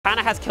kind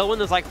of has kill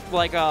windows like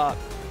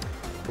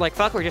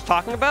Fuck we were just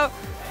talking about.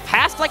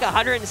 Past like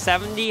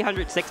 170,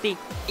 160,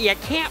 you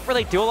can't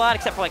really do a lot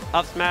except for like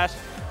up smash,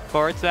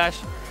 forward smash,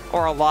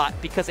 or a lot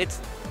because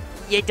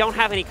you don't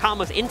have any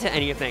combos into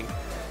anything.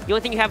 The only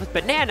thing you have is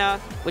banana,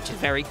 which is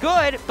very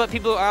good, but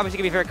people are obviously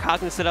going to be very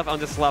cognizant of on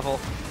this level,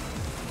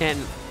 and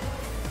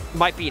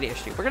might be an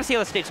issue. We're going to see how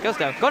the stage goes,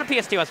 though. Go to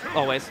PS2 as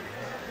always.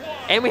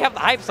 And we have the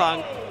hype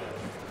song.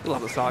 We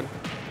love the song.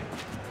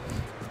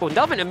 Oh,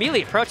 Nelvin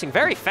immediately approaching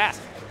very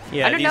fast.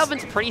 Yeah, I know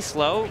Nelvin's pretty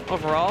slow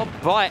overall,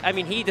 but, I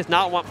mean, he does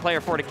not want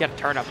player 4 to get a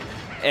turn up.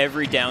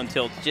 Every down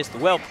tilt just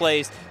well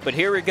placed, but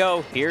here we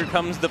go. Here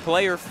comes the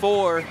player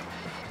 4.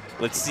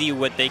 Let's see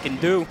what they can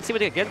do. Let's see what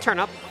they get a turn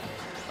up.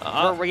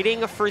 We're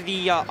waiting for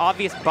the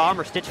obvious bomb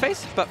or stitch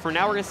face, but for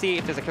now we're going to see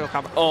if there's a kill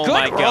combo. Oh good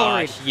my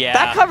gosh, read. yeah.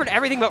 That covered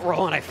everything but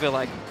rolling, I feel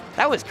like.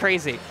 That was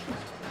crazy.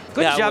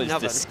 Good job, Nelvin.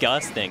 That was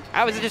disgusting.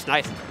 That was just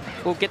nice.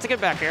 Ooh, gets a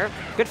good back air.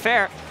 Good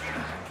fair.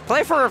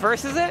 Player 4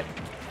 reverses it.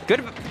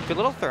 Good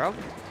little throw.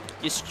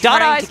 Just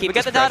trying to keep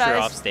this pressure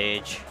off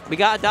stage. We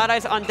got dot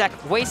eyes on deck.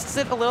 Wastes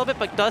it a little bit,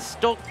 but does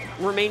still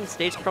remain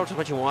stage control, which is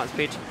what you want,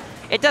 Speech.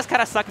 It does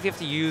kind of suck if you have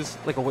to use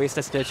like a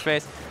wasted stage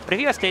face, but if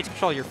you have stage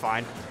control, you're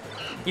fine.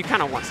 You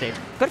kind of want stage.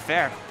 Good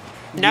fair.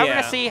 Now we're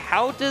going to see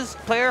how does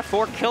player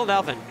 4 kill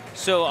Nelvin.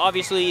 So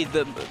obviously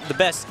the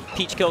best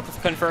Peach kill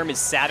confirm is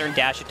Saturn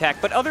dash attack,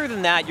 but other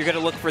than that, you're going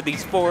to look for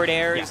these forward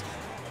airs.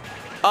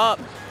 Yeah.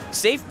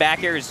 Safe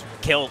back airs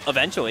kill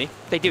eventually.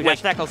 They do.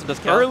 Dash attack also does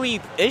kill.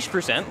 Early-ish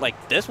percent,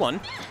 like this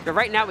one. But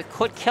right now we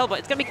could kill, but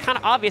it's going to be kind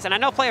of obvious. And I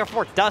know player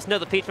 4 does know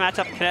the Peach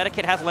matchup.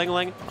 Connecticut has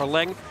Ling,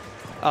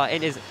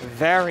 and is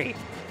very,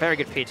 very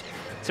good Peach.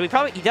 So he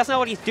doesn't know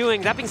what he's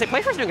doing. That being said,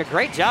 player 4 is doing a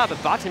great job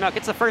of boxing him out.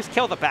 Gets the first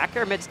kill, the back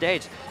air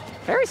mid-stage.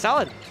 Very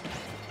solid.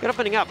 Good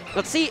opening up.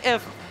 Let's see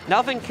if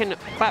Nelvin can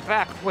clap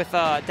back with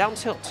down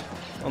tilt.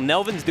 Well,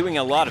 Nelvin's doing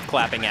a lot of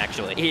clapping,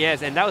 actually. He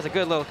is, and that was a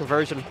good little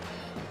conversion.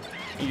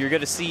 You're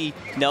going to see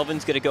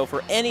Nelvin's going to go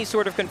for any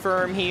sort of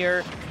confirm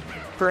here.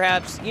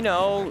 Perhaps, you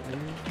know,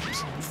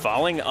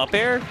 falling up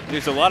air.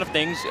 There's a lot of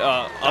things.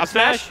 Up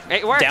smash.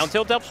 It works. Down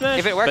tilt up smash.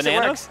 If it works,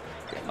 banana. it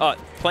works.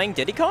 Playing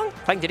Diddy Kong?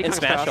 Playing Diddy Kong in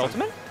Smash awesome.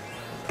 Ultimate?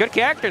 Good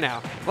character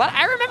now. Well,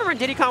 I remember when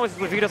Diddy Kong was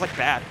reviewed as like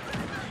bad.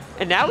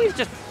 And now he's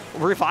just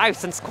revived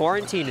since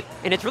quarantine.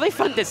 And it's really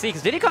fun to see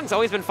because Diddy Kong's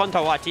always been fun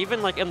to watch.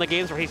 Even like in the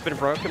games where he's been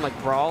broken,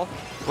 like Brawl,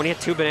 when he had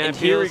 2 banana and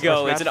here we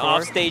go. It's an 4.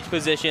 offstage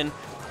position.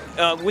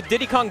 With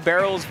Diddy Kong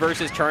barrels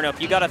versus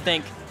turnip, you got to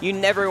think you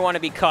never want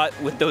to be caught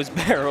with those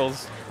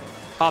barrels.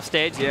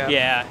 Offstage, yeah.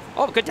 Yeah.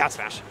 Oh, good down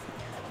smash.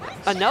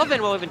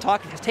 Nelvin, while we've been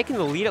talking, has taken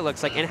the lead, it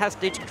looks like, and has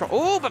stage control.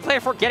 Oh, but player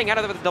 4 getting out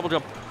of there with a double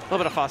jump. A little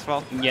bit of fast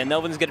fall. Yeah,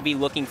 Nelvin's going to be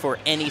looking for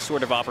any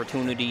sort of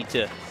opportunity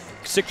to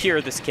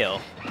secure this kill.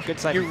 Good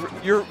side.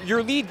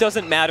 Your lead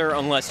doesn't matter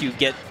unless you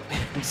get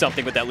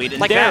something with that lead.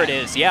 And like there that.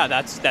 it is. Yeah,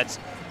 that's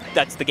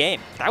the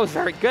game. That was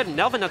very good.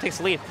 Nelvin now takes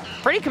the lead.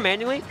 Pretty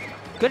commandingly.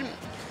 Good.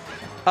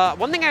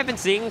 One thing I've been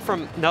seeing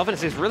from Nelvin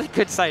is his really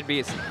good side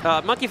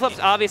Bs. Monkey flips,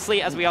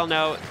 obviously, as we all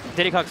know,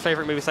 Diddy Kong's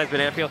favorite move besides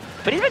banana peel.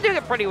 But he's been doing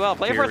it pretty well.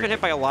 Player 4 has been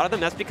hit by a lot of them.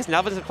 That's because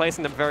Nelvin's been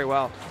placing them very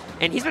well.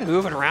 And he's been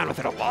moving around with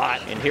it a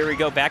lot. And here we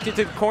go, back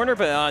into the corner,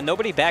 but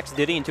nobody backs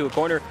Diddy into a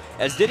corner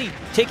as Diddy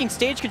taking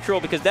stage control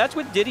because that's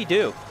what Diddy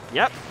do.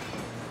 Yep.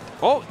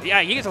 Oh,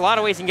 yeah, he has a lot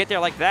of ways he can get there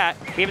like that.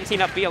 We haven't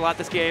seen up B a lot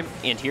this game.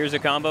 And here's a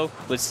combo.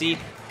 Let's see.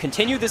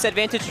 Continue this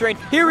advantage train.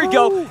 Here we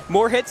go.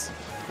 More hits.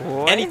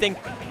 Boy. Anything.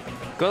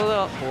 Good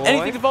little boy.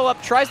 Anything to follow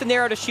up. Tries to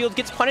narrow the shield.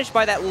 Gets punished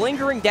by that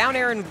lingering down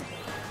air. And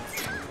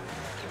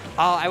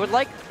I would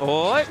like...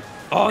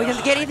 Oh, he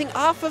doesn't get anything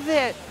off of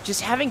it.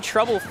 Just having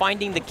trouble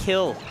finding the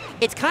kill.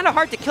 It's kind of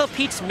hard to kill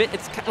Peach.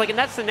 It's like in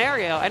that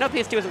scenario. I know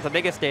PS2 isn't the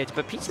biggest stage,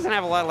 but Peach doesn't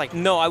have a lot of like.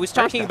 No, I was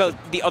talking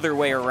about the other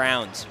way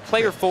around.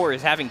 Player 4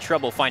 is having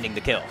trouble finding the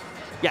kill.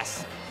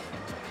 Yes.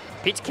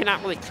 Peach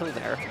cannot really kill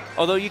there.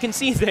 Although you can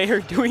see they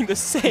are doing the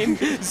same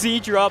Z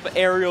drop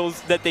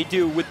aerials that they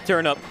do with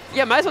turnip.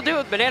 Yeah, might as well do it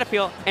with banana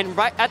peel. And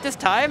right at this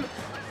time,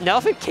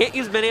 Nelvin can't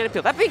use banana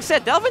peel. That being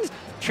said, Nelvin's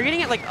treating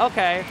it like,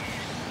 okay,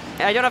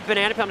 I don't have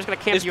banana peel. I'm just going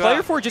to camp you out. Is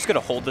player 4 just going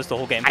to hold this the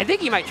whole game? I think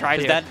he might try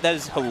to. That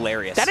is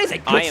hilarious. That is a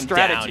good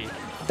strategy.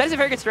 That is a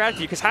very good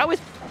strategy because how is...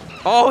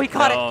 Oh, he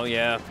caught it. Oh,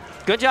 yeah.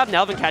 Good job,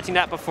 Nelvin, catching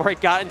that before it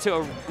got into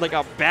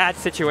a bad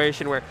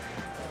situation where...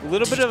 A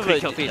little bit of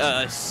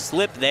a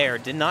slip there.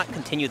 Did not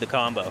continue the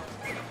combo.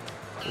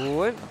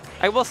 What?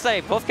 I will say,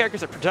 both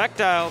characters are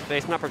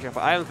projectile-based, not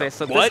projectile, ion-based.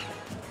 So what?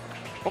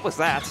 What was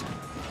that?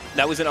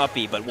 That was an up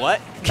B, but what?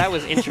 That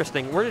was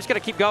interesting. We're just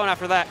going to keep going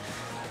after that.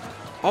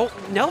 Oh,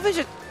 Nelvin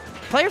just...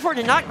 Player 4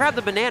 did not grab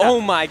the banana. Oh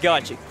my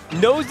gosh.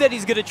 Knows that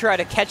he's going to try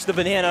to catch the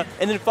banana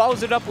and then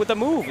follows it up with a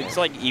move. It's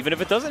like, even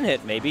if it doesn't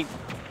hit, maybe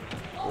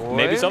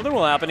something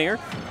will happen here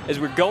as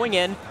we're going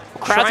in.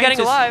 Crowd's getting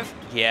alive.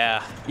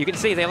 Yeah. You can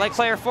see they like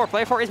player 4.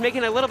 Player 4 is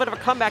making a little bit of a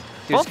comeback.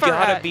 There's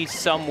got to be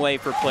some way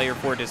for player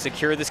 4 to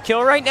secure this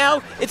kill right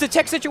now. It's a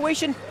tech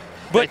situation,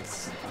 but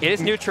it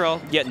is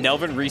neutral. Yeah,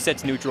 Nelvin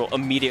resets neutral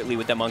immediately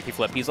with that monkey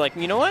flip. He's like,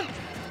 you know what?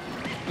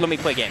 Let me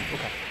play game.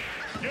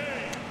 Okay.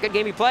 Good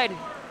game he played.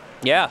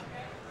 Yeah.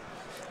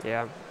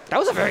 Yeah. That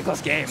was a very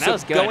close game. That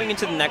was good. Going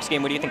into the next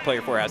game, what do you think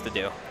player 4 has to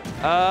do?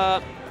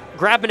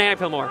 Grab banana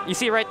peel more. You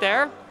see right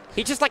there?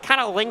 He just like kind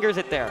of lingers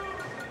it there.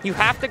 You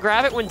have to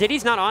grab it. When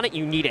Diddy's not on it,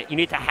 you need it. You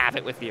need to have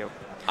it with you.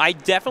 I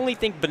definitely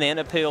think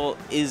banana peel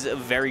is a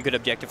very good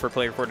objective for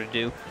player 4 to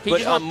do.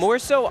 But more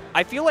so,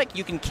 I feel like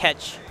you can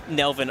catch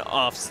Nelvin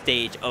off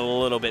stage a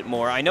little bit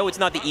more. I know it's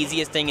not the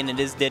easiest thing, and it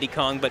is Diddy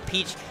Kong, but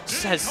Peach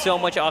just has so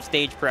much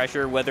off-stage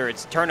pressure, whether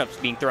it's turnips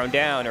being thrown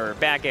down or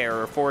back air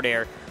or forward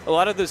air. A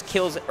lot of those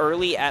kills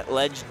early at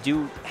ledge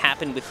do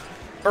happen with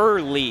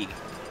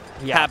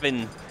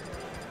happen.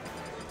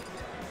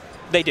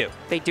 They do.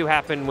 They do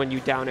happen when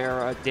you down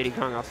air Diddy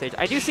Kong off stage.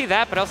 I do see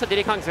that, but also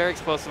Diddy Kong's very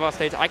explosive off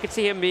stage. I could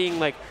see him being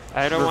like,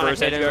 I don't want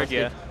to hit it.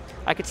 Yeah.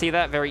 I could see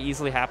that very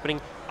easily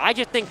happening. I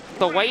just think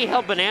the way he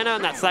held banana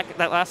in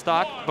that last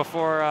stock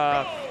before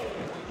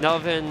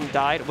Nelvin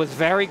died was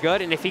very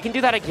good. And if he can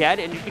do that again,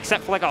 and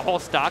except for like a whole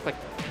stock, like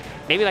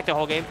maybe like the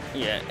whole game.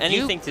 Yeah,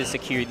 anything to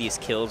secure these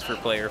kills for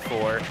player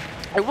 4.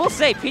 I will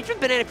say, Peach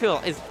with banana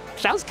peel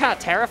sounds kind of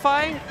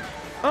terrifying.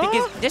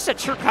 Because just a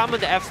true combo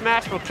to F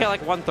smash will kill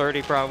like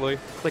 130 probably,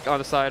 like on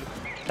the side.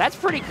 That's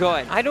pretty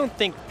good. I don't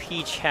think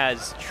Peach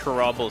has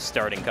trouble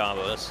starting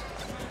combos.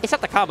 It's not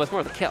the combo, it's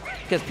more the kill.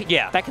 Because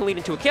that can lead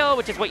into a kill,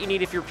 which is what you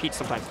need if you're Peach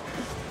sometimes.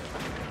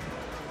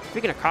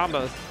 Speaking of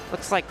combos,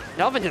 looks like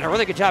Nelvin did a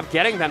really good job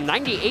getting them.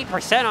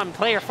 98% on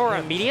player 4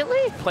 immediately.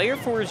 Player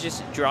 4 is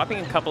just dropping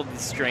a couple of the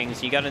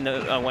strings. You got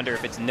to wonder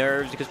if it's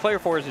nerves, because player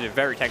 4 is a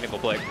very technical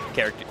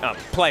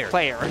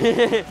player.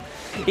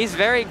 He's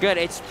very good.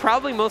 It's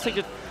probably mostly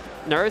just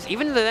nerves.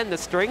 Even then, the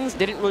strings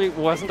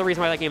wasn't the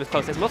reason why that game is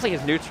close. It's mostly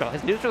his neutral.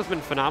 His neutral's been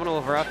phenomenal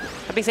overall.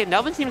 That being said,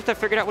 Nelvin seems to have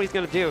figured out what he's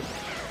going to do.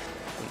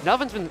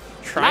 Nelvin's been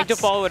trying to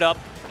follow it up.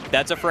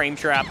 That's a frame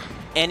trap.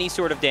 Any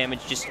sort of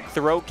damage, just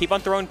keep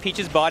on throwing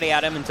Peach's body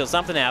at him until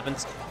something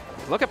happens.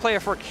 Look at player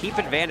 4 keep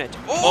advantage.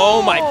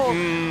 Oh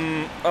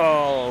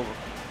my!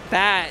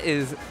 That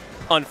is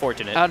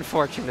unfortunate.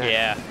 Unfortunate.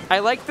 Yeah. I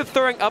like the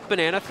throwing up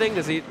banana thing.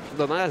 Not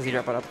Z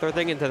drop, but up throw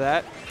thing into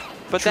that.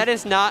 But that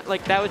is not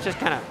like that was just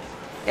kind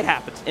of. It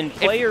happens. And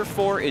player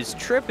 4 is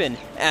tripping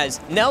as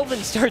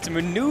Nelvin starts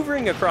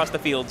maneuvering across the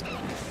field,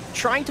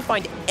 trying to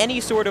find any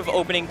sort of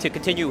opening to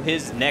continue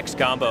his next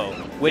combo,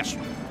 which.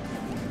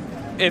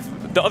 If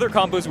the other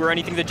combos were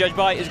anything to judge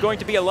by, is going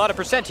to be a lot of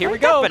percent. Here we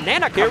go.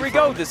 Here we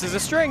go. This is a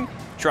string.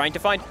 Trying to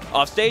find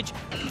offstage,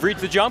 reads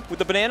the jump with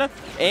the banana,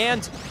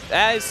 and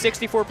that is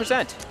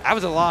 64%. That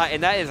was a lot,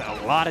 and that is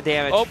a lot of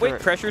damage. Oh, wait,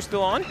 pressure's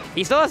still on?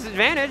 He still has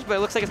advantage, but it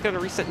looks like it's going to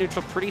reset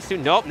neutral pretty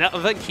soon. Nope,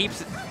 Nelvin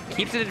keeps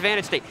it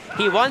advantage state.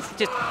 He wants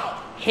to just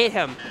hit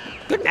him.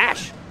 Good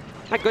mash.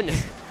 My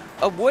goodness.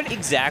 What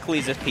exactly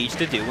is this Peach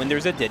to do when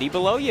there's a Diddy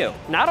below you?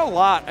 Not a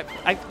lot.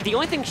 The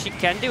only thing she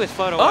can do is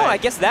float away. Oh, I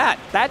guess that.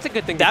 That's a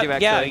good thing to do,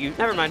 actually. Yeah,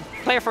 never mind.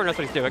 Player 4 knows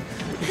what he's doing.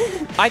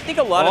 I think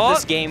a lot of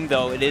this game,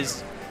 though,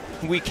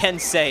 we can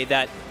say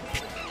that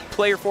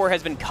player 4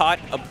 has been caught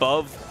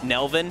above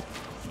Nelvin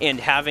and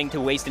having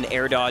to waste an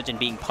air dodge and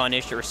being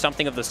punished or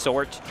something of the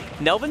sort.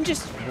 Nelvin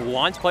just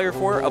wants player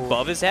 4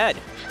 above his head.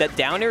 That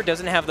down air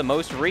doesn't have the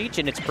most reach,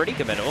 and it's pretty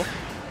committal.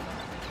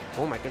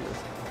 Oh, my goodness.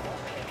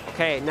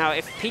 Okay, now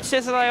if Peach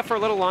stays alive for a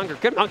little longer,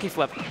 good monkey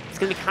flip. It's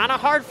going to be kind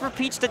of hard for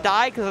Peach to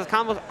die because those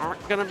combos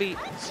aren't going to be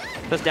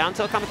those down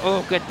tilt combos.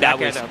 Oh, good back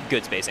air, though.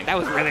 Good spacing. That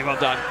was really well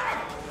done.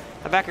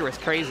 That back air was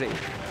crazy.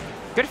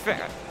 Good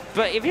fair.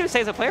 But if you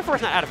say the player 4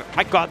 is not out of it.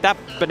 My God, that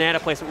banana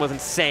placement was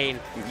insane.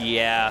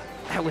 Yeah.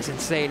 That was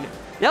insane.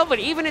 No, but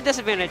even at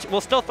disadvantage, we'll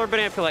still throw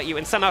banana peel at you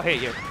and somehow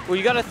hit you. Well,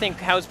 you got to think,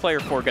 how's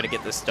player 4 going to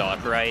get this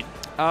stock, right?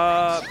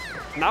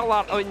 Not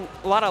a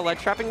lot of ledge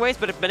trapping ways,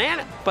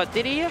 but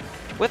Diddy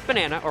with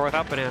banana or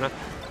without banana,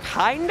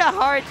 kinda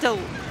hard to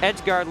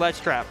edge guard ledge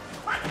trap.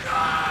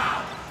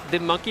 The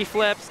monkey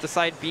flips, the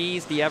side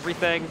Bs, the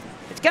everything.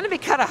 It's gonna be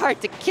kind of hard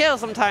to kill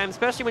sometimes,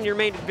 especially when your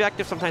main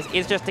objective sometimes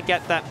is just to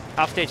get that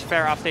offstage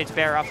fair, offstage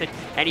fair, offstage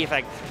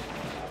anything.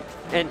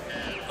 And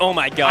oh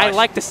my gosh. I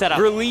like the setup.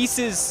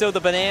 Releases so the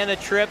banana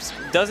trips,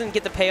 doesn't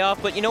get the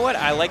payoff, but you know what?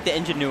 I like the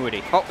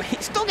ingenuity. Oh,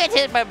 he still gets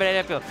hit by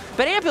banana peel.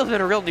 Banana peel's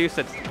been a real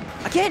nuisance.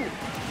 Again.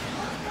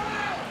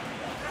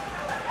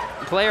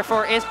 Player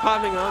 4 is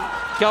popping on,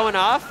 going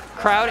off.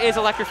 Crowd is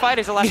electrified.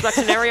 Is a last back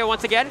scenario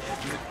once again.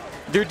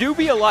 There do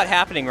be a lot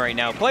happening right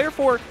now. Player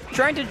 4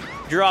 trying to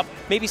drop,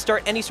 maybe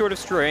start any sort of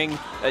string.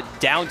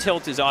 Down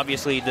tilt is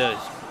obviously the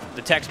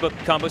textbook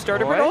combo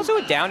starter, but also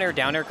a down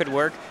air could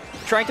work.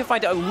 Trying to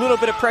find a little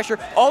bit of pressure.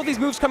 All these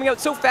moves coming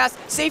out so fast.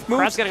 Safe moves.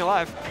 Crowd's getting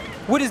alive.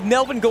 What is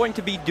Nelvin going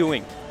to be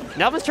doing?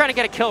 Nelvin's trying to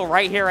get a kill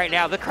right here, right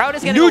now. The crowd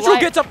is getting neutral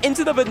alive. Gets up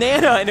into the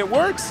banana, and it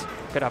works.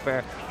 Good up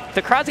air.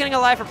 The crowd's getting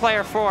alive for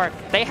player 4.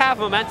 They have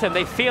momentum.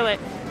 They feel it.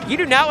 You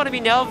do not want to be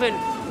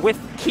Nelvin with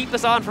keep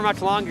this on for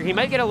much longer. He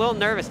might get a little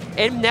nervous.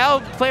 And now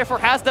player 4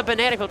 has the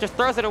banana peel, just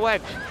throws it away.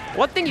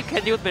 One thing you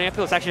can do with banana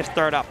peel is actually just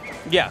throw it up.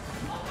 Yeah.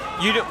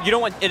 You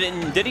don't want it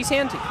in Diddy's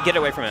hand, get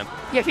away from him.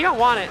 Yeah, if you don't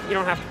want it, you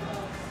don't have to.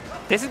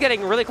 This is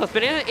getting really close.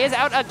 Banana is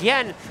out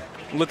again.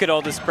 Look at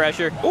all this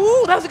pressure.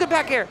 Ooh, that was a good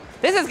back air.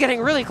 This is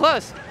getting really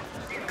close.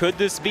 Could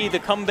this be the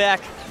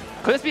comeback?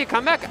 Could this be a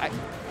comeback?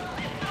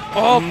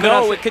 Oh,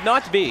 no, it could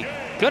not be.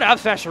 Good up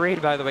smash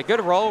read, by the way. Good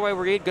rollaway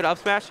read, good up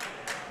smash.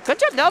 Good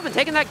job, Nelvin,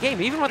 taking that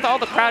game, even with all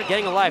the crowd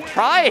getting alive,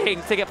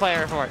 trying to get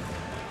player 4.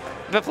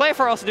 But player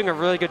 4 also doing a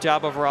really good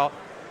job overall.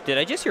 Did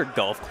I just hear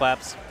golf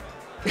claps?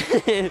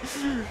 You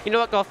know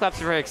what? Golf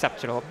claps are very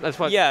exceptional. That's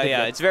what.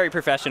 Yeah, it's very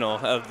professional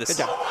of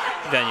this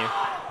venue.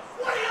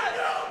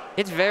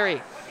 It's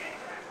very,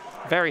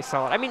 very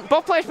solid. I mean,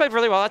 both players played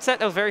really well. That set,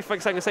 that was very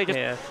exciting to say. Just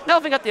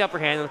Nelvin got the upper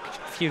hand in a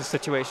few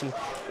situations.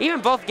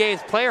 Even both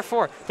games, player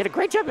 4 did a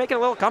great job making a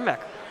little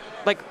comeback.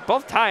 Like,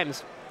 both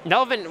times,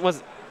 Nelvin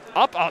was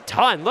up a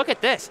ton. Look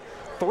at this.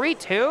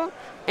 3-2,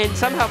 and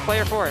somehow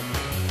player 4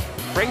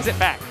 brings it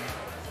back.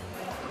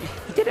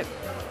 He did it.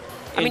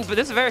 I mean, but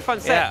this is a very fun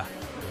set. Yeah.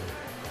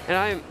 And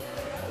I'm...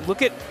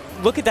 Look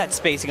at that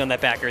spacing on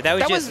that backer. That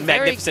was just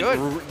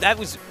magnificent. That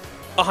was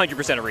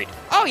 100% a read.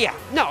 Oh, yeah.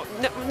 No,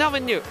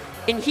 Nelvin knew.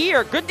 In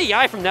here, good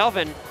DI from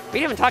Nelvin. We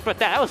didn't even talk about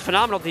that. That was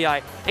phenomenal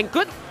DI. And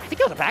good, I think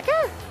it was a back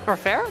air or a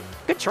fair.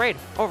 Good trade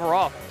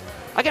overall.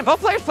 Again, both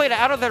players played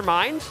out of their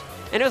minds,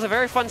 and it was a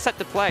very fun set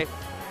to play.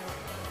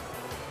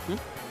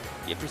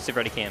 Yeah, sit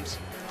ready cams.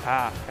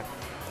 Ah,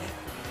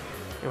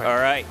 okay. All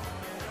right.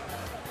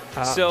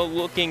 So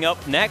looking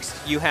up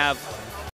next, you have